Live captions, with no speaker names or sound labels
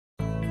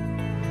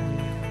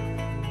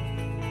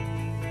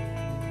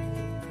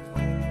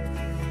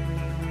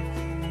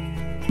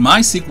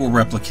MySQL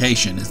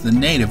Replication is the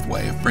native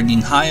way of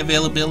bringing high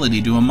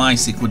availability to a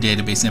MySQL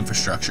database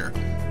infrastructure.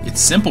 It's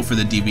simple for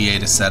the DBA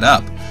to set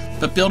up,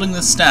 but building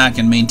the stack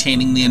and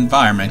maintaining the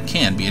environment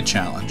can be a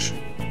challenge.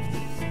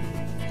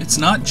 It's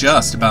not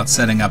just about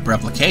setting up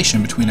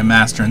replication between a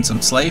master and some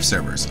slave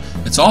servers.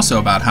 It's also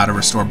about how to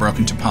restore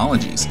broken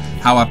topologies,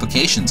 how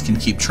applications can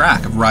keep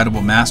track of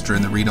writable master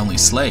and the read-only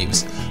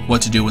slaves,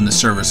 what to do when the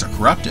servers are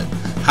corrupted,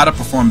 how to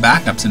perform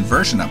backups and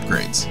version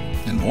upgrades,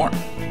 and more.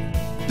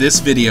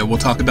 This video will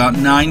talk about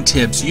 9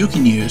 tips you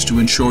can use to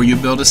ensure you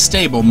build a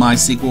stable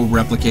MySQL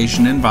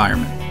replication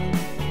environment.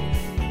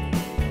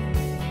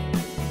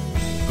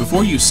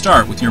 Before you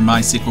start with your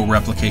MySQL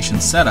replication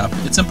setup,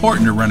 it's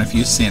important to run a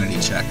few sanity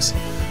checks.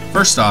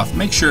 First off,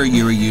 make sure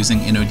you are using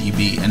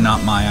InnoDB and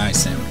not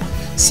MyISIM.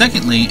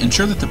 Secondly,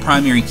 ensure that the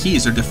primary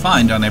keys are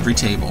defined on every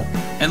table.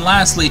 And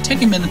lastly,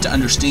 take a minute to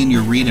understand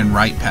your read and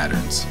write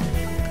patterns.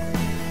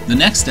 The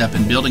next step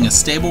in building a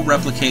stable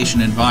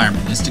replication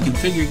environment is to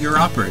configure your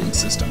operating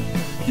system.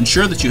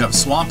 Ensure that you have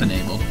swap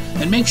enabled,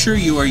 and make sure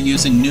you are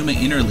using NUMA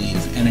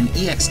interleave and an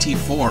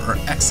ext4 or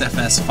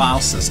XFS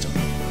file system.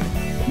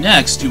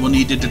 Next, you will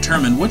need to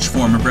determine which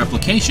form of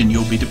replication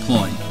you'll be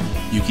deploying.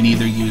 You can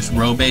either use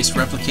row-based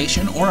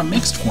replication or a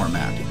mixed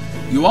format.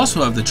 You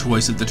also have the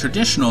choice of the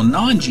traditional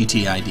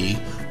non-GTID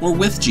or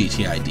with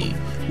GTID,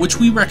 which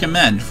we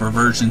recommend for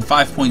version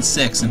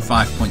 5.6 and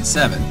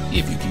 5.7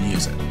 if you can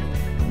use it.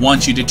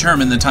 Once you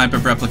determine the type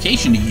of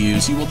replication to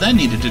use, you will then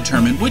need to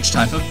determine which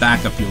type of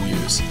backup you'll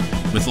use.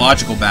 With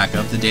logical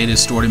backup, the data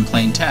is stored in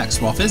plain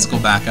text, while physical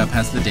backup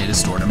has the data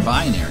stored in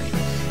binary.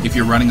 If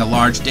you're running a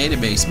large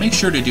database, make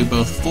sure to do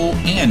both full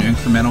and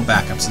incremental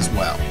backups as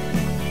well.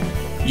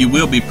 You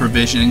will be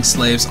provisioning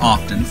slaves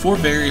often for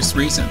various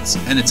reasons,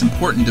 and it's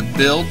important to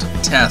build,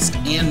 test,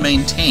 and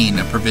maintain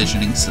a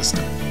provisioning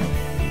system.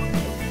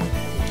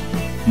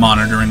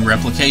 Monitoring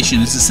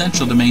replication is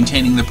essential to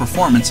maintaining the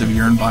performance of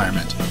your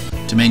environment.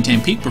 To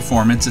maintain peak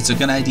performance, it's a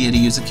good idea to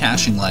use a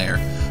caching layer.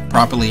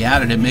 Properly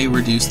added, it may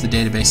reduce the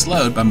database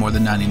load by more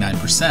than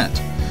 99%.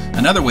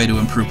 Another way to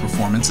improve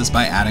performance is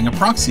by adding a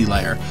proxy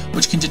layer,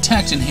 which can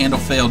detect and handle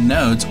failed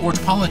nodes or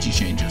topology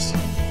changes.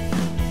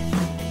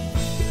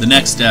 The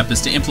next step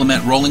is to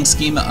implement rolling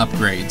schema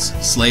upgrades.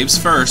 Slaves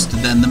first,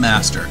 then the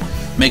master.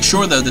 Make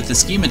sure though that the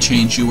schema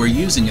change you are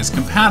using is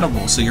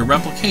compatible so your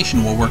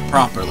replication will work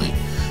properly.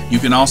 You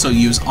can also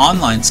use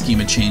online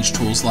schema change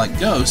tools like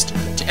Ghost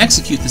to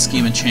execute the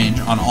schema change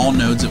on all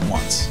nodes at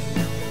once.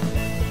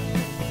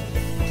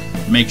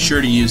 Make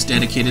sure to use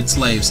dedicated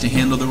slaves to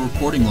handle the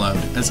reporting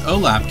load, as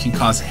OLAP can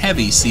cause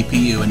heavy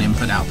CPU and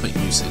input-output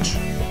usage.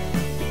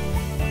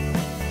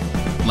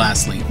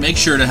 Lastly, make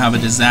sure to have a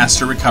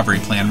disaster recovery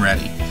plan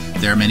ready.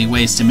 There are many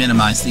ways to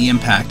minimize the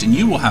impact, and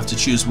you will have to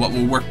choose what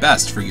will work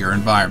best for your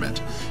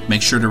environment.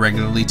 Make sure to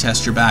regularly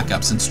test your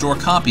backups and store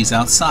copies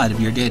outside of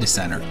your data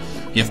center.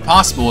 If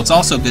possible, it's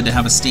also good to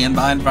have a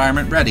standby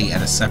environment ready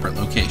at a separate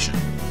location.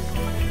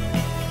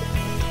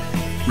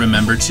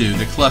 Remember too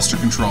that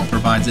ClusterControl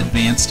provides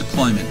advanced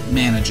deployment,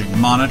 managing,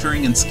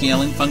 monitoring, and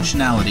scaling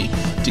functionality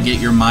to get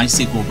your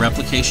MySQL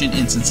replication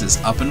instances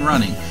up and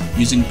running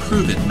using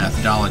proven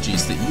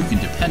methodologies that you can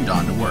depend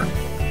on to work.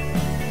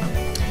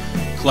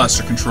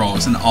 ClusterControl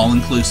is an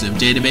all-inclusive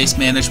database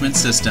management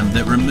system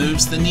that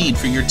removes the need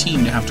for your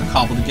team to have to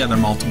cobble together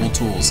multiple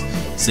tools,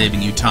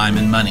 saving you time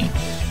and money.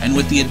 And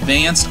with the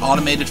advanced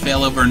automated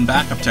failover and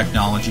backup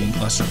technology in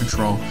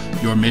ClusterControl,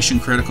 your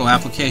mission-critical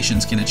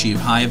applications can achieve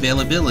high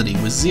availability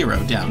with zero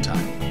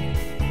downtime.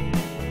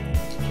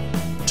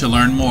 To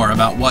learn more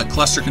about what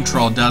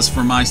ClusterControl does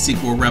for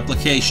MySQL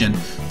replication,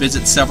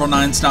 visit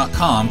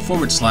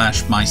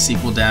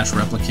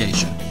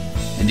Severalnines.com/MySQL-replication.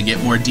 And to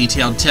get more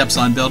detailed tips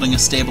on building a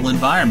stable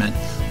environment,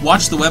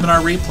 watch the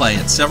webinar replay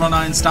at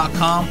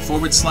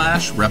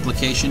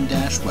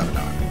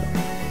Severalnines.com/replication-webinar.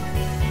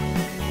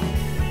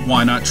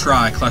 Why not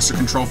try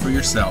ClusterControl for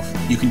yourself?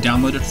 You can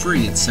download it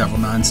free at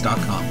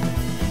Severalnines.com.